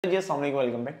जी अस्सलाम वालेकुम,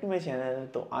 welcome back to my channel.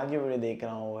 तो आज ये वीडियो देख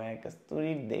रहा हूँ है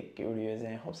कस्तूरी देक की वीडियोस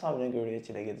हैं। होप आप लोगों की वीडियो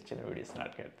अच्छी लगी तो चलो वीडियो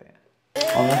स्टार्ट करते हैं।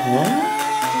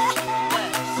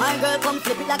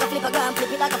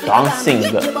 डांसिंग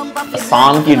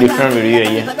आसाम की डिफरेंट वीडियो है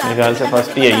ये, मेरे ख्याल से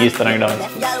फर्स्ट ही है इस तरह की डांस।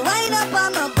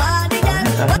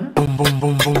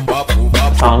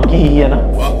 आसाम की ही है ना,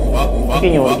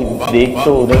 कहीं और की देख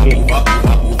तो उधर की।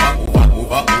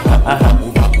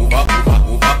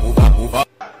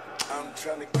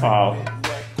 वाओ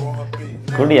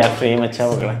गुड यार, फ्रेम अच्छा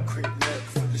पकड़ा।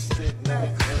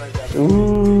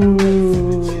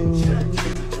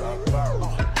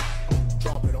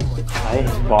 भाई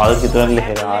बाल की तरह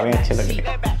लहरा रहे हैं, अच्छे लग रहे हैं।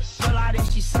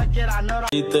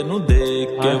 तेनू देख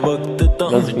के वक्त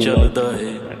तम चलदा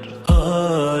है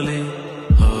हाले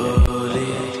हाले।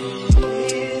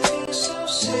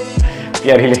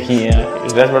 प्यारी लगी है यार,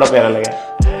 ड्रेस बड़ा प्यारा लगा,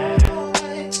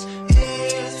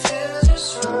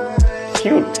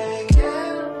 क्यूट।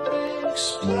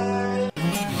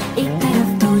 एक तरफ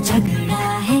तो झगड़ा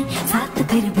है, साथ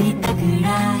फिर भी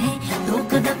तगड़ा है। दो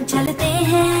कदम चलते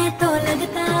हैं तो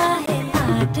लगता है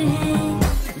पार्ट है।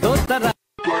 दो तरफ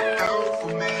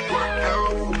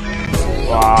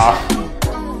वाह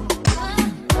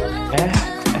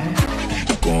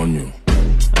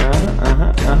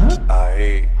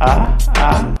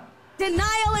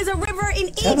Denial is a river in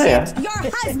Egypt. Your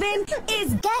husband is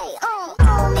gay.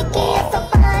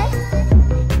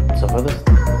 जबरदस्त,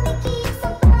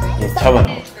 ये अच्छा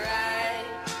बना।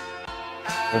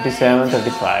 37,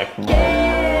 35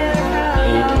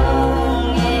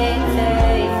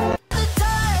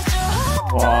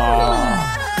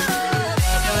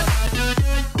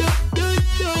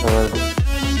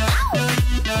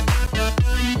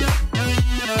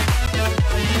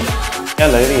 क्या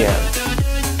लग रही है,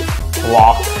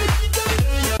 वाह।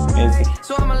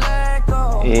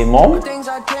 ए मॉम,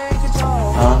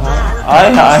 हाय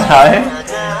हाय हाय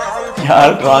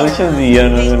यार, ट्रांजिशन दिया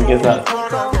उन्होंने उनके साथ।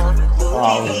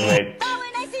 वाह great.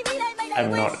 I'm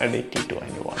not addicted to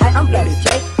anyone.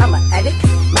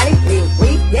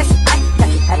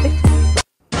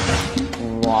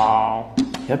 वाह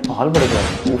यार, बाल बड़े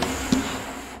बड़े, उफ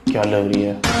क्या लग रही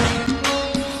है।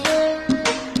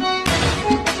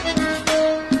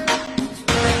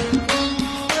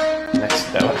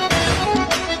 नेक्स्ट लेवल,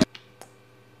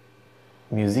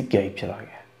 म्यूजिक गायब चला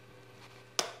गया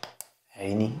है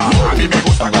ही नहीं।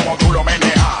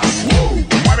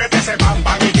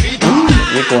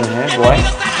 ये कौन है बॉय?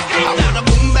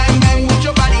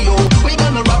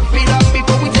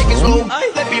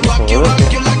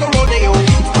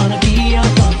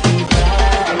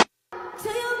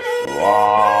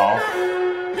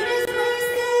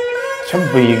 अच्छा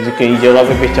कई जगह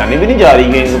पे पहचाने भी नहीं जा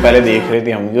रही, कहीं पहले देख रहे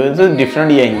थे हम, जो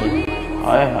डिफरेंट ही आएंगी।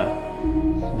 हाय हाय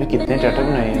भी कितने टैटू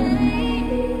बनाए हैं।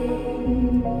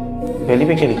 पहली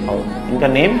पे क्या लिखा होगा इनका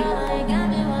नेम?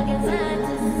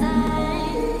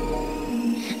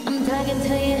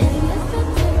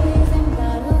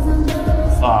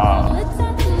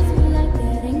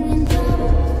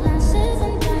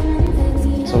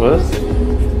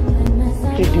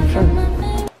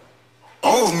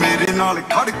 मेरे नाल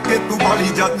खड़ के तू बाली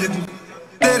जज,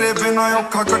 तेरे बिना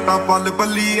औखा कटा पल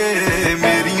बल्लीए।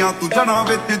 मेरियां तू जना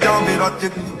विच जावे रच,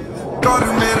 कर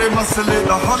मेरे मसले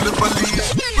दा हल बल्लीए।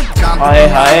 हाय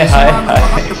हाय हाय हाय,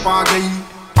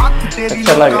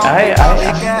 अच्छा लग रहा है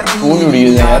यार। कूल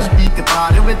वीडियोस हैं यार,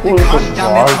 कूल बहुत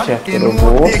चेक करो वो।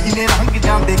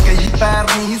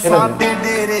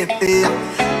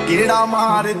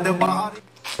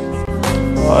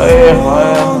 हाय हाय,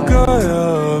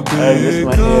 I miss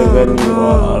my hair when you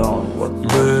are around.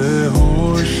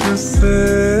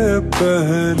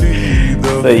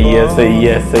 सही है सही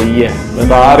है सही है,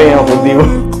 बता रहे हैं खुद ही वो।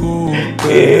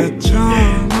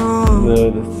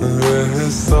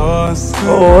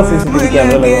 सीसीटीवी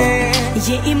कैमरा लगा।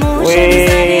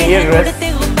 ये ड्रेस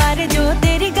जो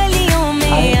तेरी गलियों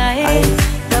में आए,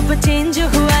 तब चेंज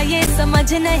हुआ ये समझ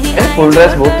नहीं आया। फुल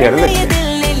ड्रेस बहुत प्यारी लगती है।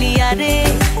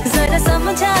 जरा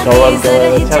समझा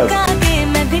के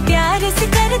मैं भी प्यार से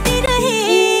करती रही।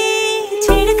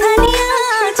 छेड़खानियां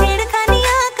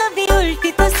कभी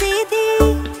उल्टी तो सीधी,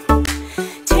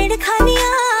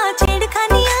 छेड़खानियां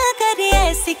करे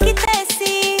ऐसी की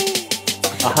तैसी।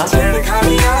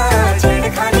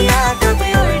 छेड़खानियां कभी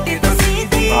उल्टी तो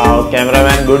सीधी।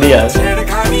 कैमरामैन गुड यार।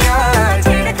 छेड़खानियां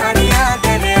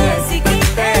करे ऐसी की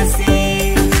तैसी।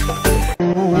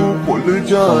 भूल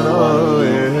जाना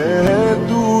है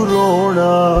तू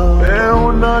रोना, मैं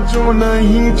होना जो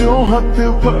नहीं जो हथ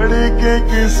फड़ के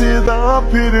किसी दा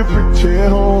फिर पीछे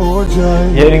हो जाए।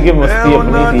 ये इनकी मस्ती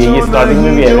अपनी थी, ये स्टार्टिंग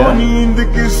में भी है ना। नींद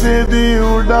किसी दी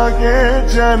उड़ा के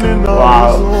चैन ना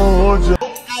सो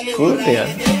जाए। कूल यार,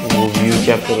 वो व्यू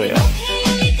चेक करो यार।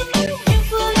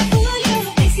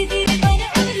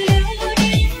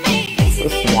 तो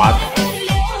स्मार्ट,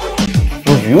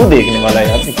 वो व्यू देखने वाला है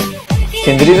यार।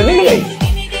 सिंदरी तो नहीं लगाई।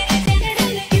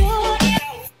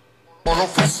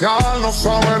 No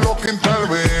sabe lo que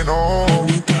intervino.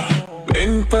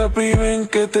 Ven papi, ven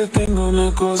que te tengo una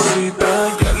cosita.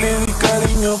 Ya le di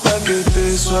cariño pa' que te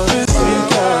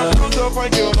suavecita. Pronto pai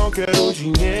que eu não quero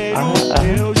dinheiro.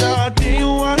 Eu já tenho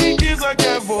a riqueza que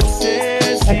é você.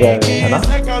 Se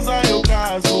quiser casar eu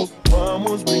caso.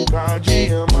 Vamos brincar de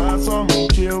amar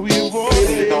somente eu e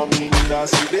você. Então menina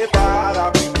se prepara.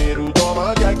 Primeiro toma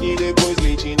de aqui, depois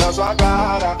leite na sua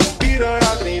cara.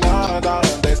 Piranha treinada.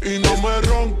 E não me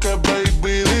ronca,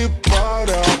 baby,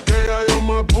 dispara. Que ya yo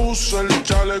me puse el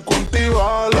chaleco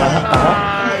antibala.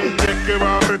 Ay, es que va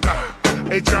a apretar,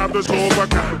 echando eso pa'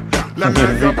 acá. La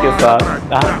nalga के साथ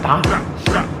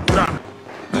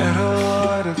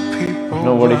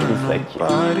Nobody feels like you.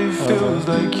 Nobody feels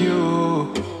like you.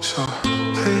 So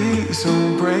please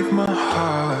don't break my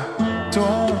heart.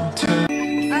 Don't tell.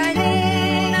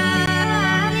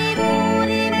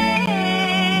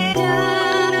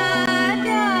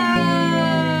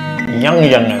 Young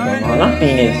है दोनों ना,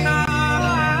 teenage.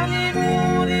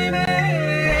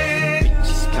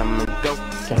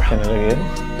 क्या कहने लगे?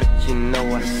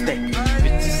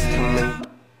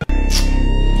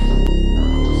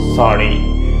 साड़ी,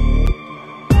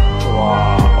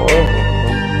 वाह,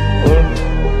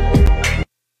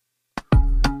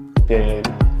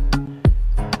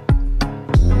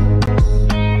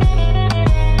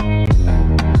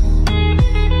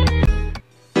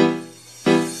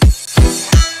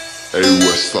 Hey,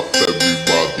 what's up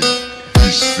everybody?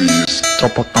 This is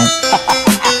Topotão.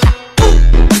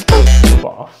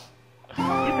 वाह,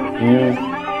 ये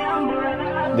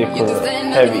देखो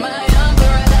हैवी।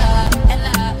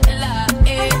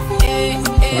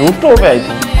 रूफटॉप है आई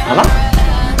थिंक, है ना?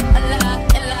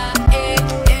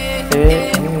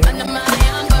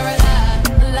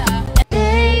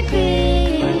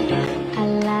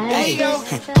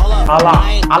 आला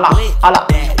आला आला।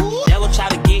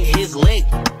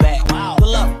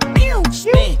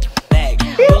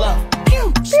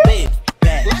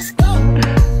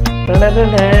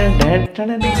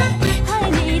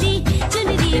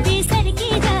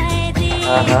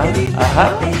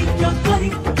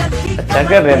 अच्छा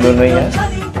कर रहे हैं दोनों यार।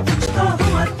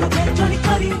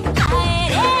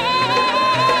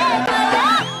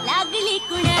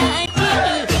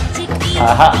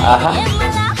 आहा आहा,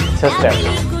 अच्छा स्टेप,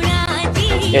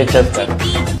 ये अच्छा स्टेप।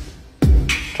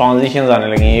 ट्रांजिशंस आने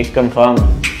लगी, एक कंफर्म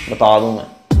बता दूं मैं,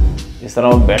 इस तरह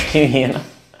वो बैठी हुई है ना।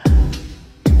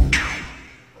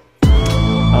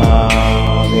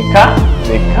 देखा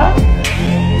देखा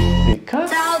देखा।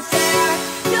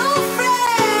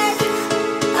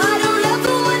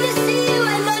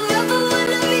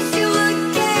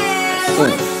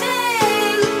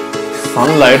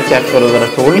 सनलाइट चेक करो जरा,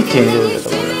 टोटली चेंज हो गया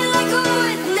तुम्हारा।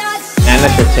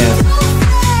 एनएच अच्छे हैं।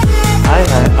 आए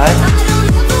आए आए,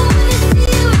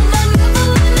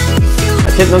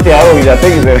 अच्छे तो तैयार हो जाते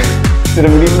कि सिर्फ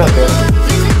वीडियो बनाते हैं।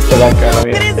 चला क्या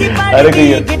अरे कोई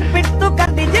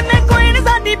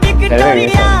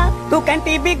तू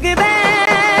कंटी बिग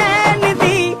बैन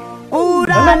दी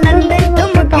पूरा नंदे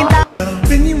चमकदा।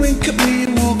 When you wake up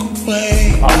and walk away,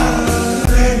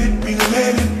 let it be,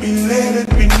 let it be, let it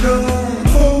be known.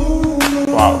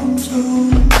 Wow,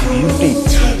 beauty.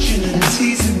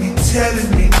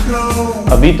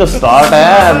 अभी तो स्टार्ट है,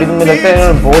 अभी तो मुझे लगता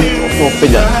है बहुत टॉप पे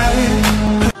जाना है।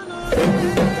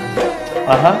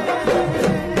 आहा,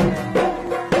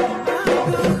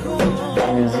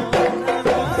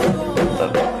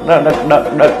 duck duck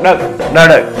duck duck duck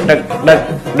duck duck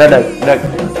duck duck duck.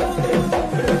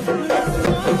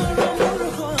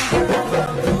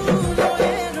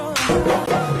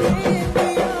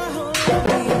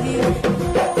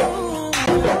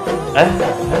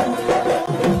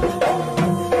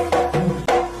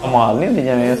 कमाल नहीं दी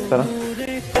जाए इस तरह।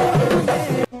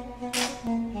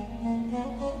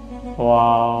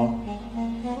 वाव,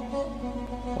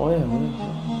 ओए ओए,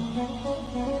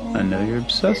 I know you're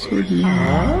obsessed with me.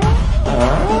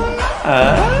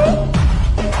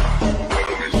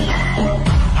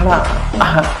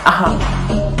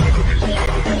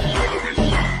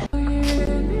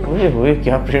 ओए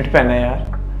क्या प्रिंट पहना है यार,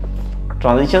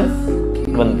 ट्रांजिशन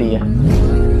बनती है।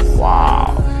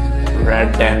 वाव,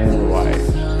 रेड एंड वाइट।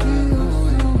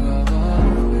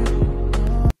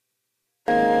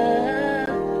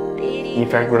 ये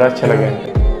फैक्ट बड़ा अच्छा लगा।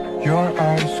 Your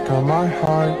eyes got my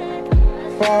heart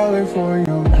falling for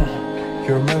you.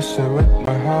 You're messing with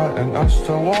my heart and I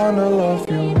still wanna love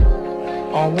you.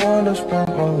 I wanna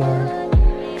spend my life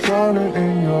drowning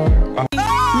in your eyes.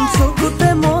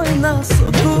 Sokute moina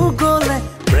soku gole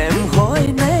prem hoy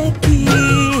neki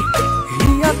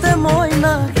hiyate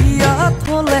moina hiyat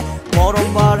hole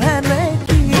morom bare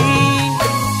neki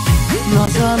na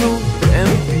janu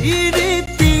prem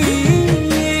piriti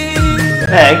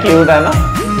है cute है ना,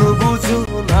 nubuju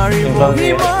nari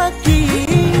mohima ki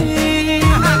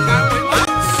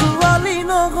suali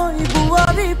no hoi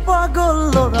buari pagol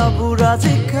lora bura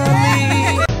jikhali.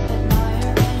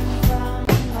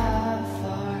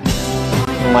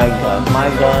 My God, my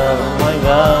God, my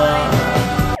God.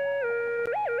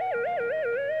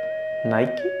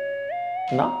 Nike?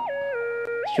 ना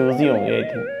shoes ही होंगे I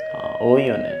think, हाँ वही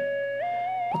होने,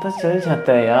 पता चल जाता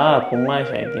है यार, पुमा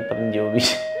शायद नहीं, पता नहीं जो भी,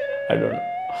 I don't know.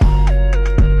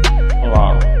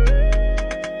 वाह,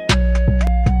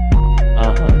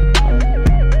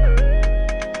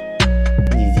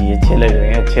 जी अच्छे लग रहे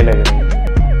हैं, अच्छे लग रहे हैं।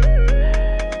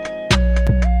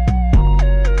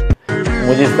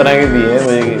 मुझे इस तरह के दिए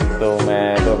मुझे, तो मैं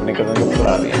तो अपने कदम को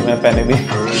पकड़ा दिया, मैं पहने भी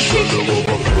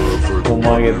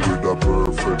घुमा के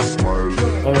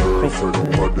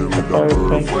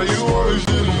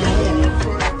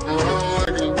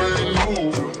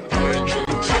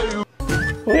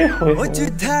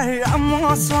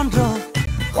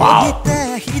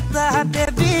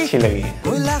अच्छी लगी,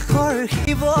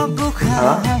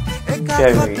 क्या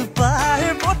लगी?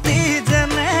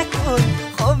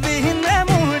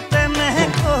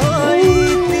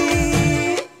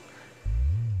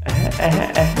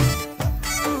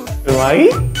 तुम्हारी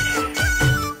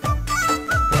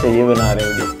ये बना रहे हो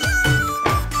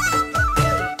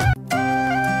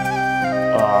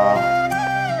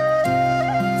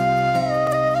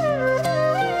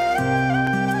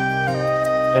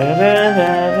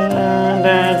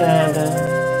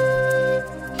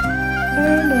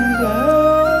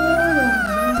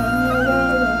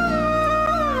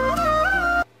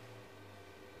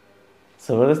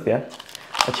जबरदस्त यार,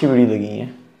 अच्छी वीडियो लगी है।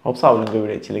 होप आप लोगों को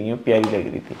वीडियो अच्छी लगी हो, प्यारी लग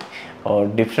रही थी और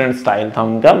डिफरेंट स्टाइल था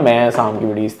उनका। मैं शाम की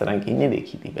वीडियो इस तरह की नहीं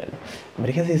देखी थी पहले,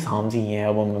 मेरे ख्याल से शाम से ही है।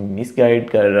 अब मैं मिस गाइड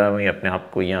कर रहा हूँ अपने आप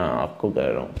को या आपको कर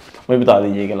रहा हूँ, मुझे बता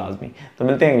दीजिएगा लाजमी। तो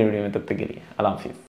मिलते हैं अगली वीडियो में, तब तक के लिए अल्लाह हाफिज़।